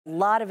A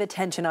lot of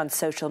attention on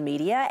social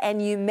media,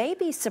 and you may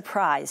be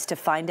surprised to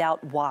find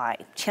out why.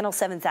 Channel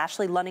 7's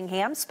Ashley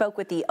Lunningham spoke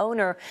with the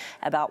owner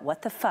about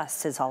what the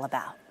fuss is all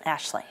about.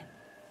 Ashley.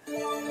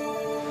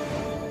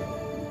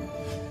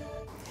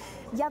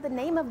 Yeah, the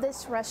name of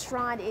this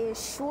restaurant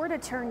is sure to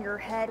turn your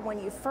head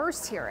when you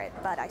first hear it,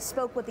 but I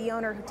spoke with the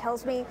owner who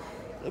tells me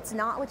it's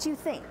not what you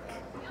think.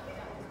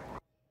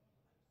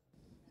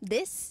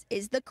 This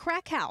is the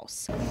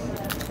Crackhouse.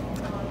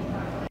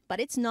 But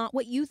it's not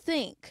what you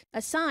think.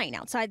 A sign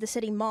outside the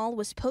city mall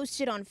was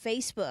posted on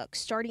Facebook,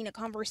 starting a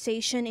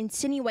conversation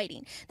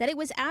insinuating that it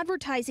was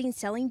advertising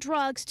selling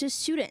drugs to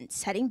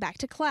students heading back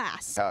to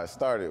class. How it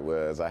started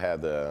was I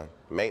had the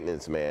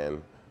maintenance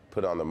man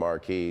put on the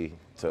marquee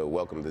to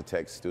welcome the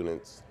tech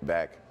students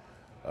back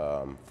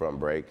from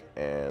break,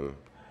 and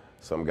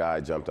some guy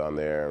jumped on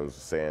there and was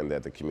saying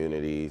that the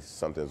community,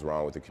 something's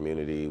wrong with the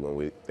community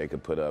when they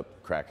could put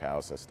up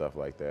Crackhouse and stuff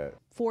like that.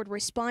 Ford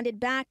responded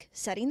back,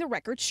 setting the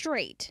record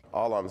straight.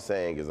 All I'm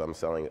saying is I'm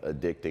selling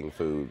addicting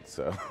food,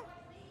 so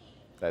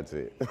that's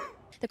it.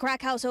 The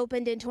Crackhouse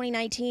opened in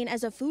 2019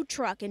 as a food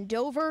truck in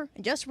Dover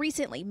and just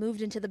recently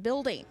moved into the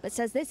building, but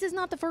says this is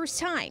not the first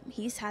time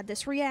he's had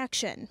this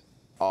reaction.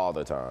 All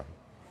the time.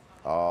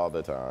 All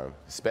the time.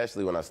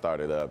 Especially when I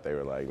started up, they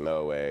were like,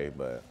 no way,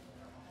 but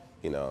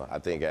you know, I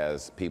think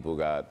as people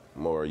got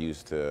more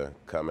used to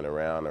coming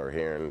around or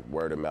hearing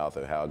word of mouth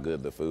of how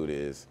good the food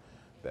is,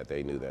 that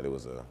they knew that it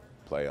was a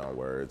play on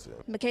words.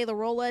 Michaela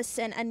Rollis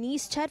and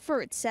Anise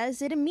Tedford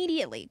says it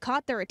immediately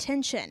caught their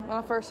attention. When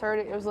I first heard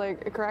it, it was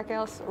like a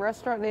Crackhouse, a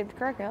restaurant named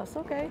Crackhouse.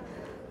 Okay,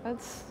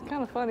 that's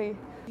kind of funny.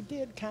 We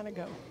did kind of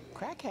go,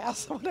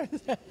 Crackhouse? What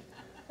is that?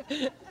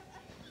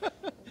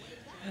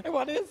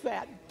 What is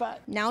that?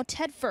 But now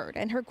Tedford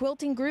and her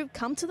quilting group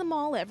come to the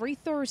mall every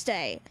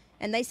Thursday,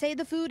 and they say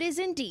the food is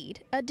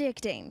indeed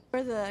addicting.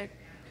 We're the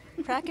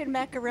crack and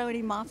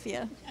macaroni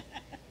mafia.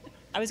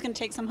 I was going to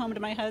take some home to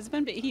my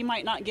husband, but he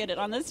might not get it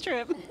on this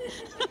trip.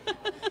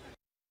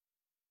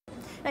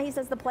 Now, he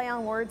says the play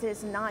on words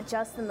is not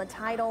just in the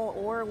title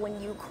or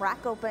when you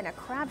crack open a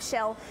crab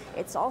shell.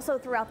 It's also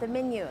throughout the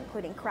menu,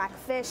 including crack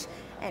fish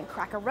and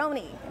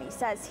crackaroni. And he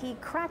says he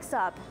cracks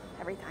up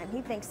every time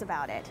he thinks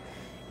about it.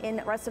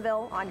 In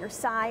Russellville, on your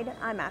side,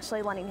 I'm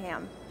Ashley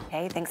Lunningham.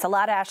 Hey, thanks a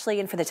lot, Ashley.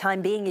 And for the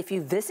time being, if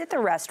you visit the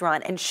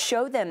restaurant and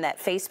show them that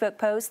Facebook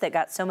post that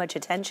got so much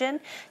attention,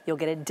 you'll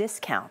get a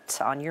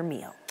discount on your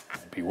meal.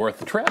 Be worth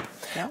the trip.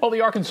 Yeah. Well,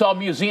 the Arkansas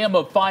Museum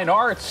of Fine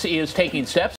Arts is taking steps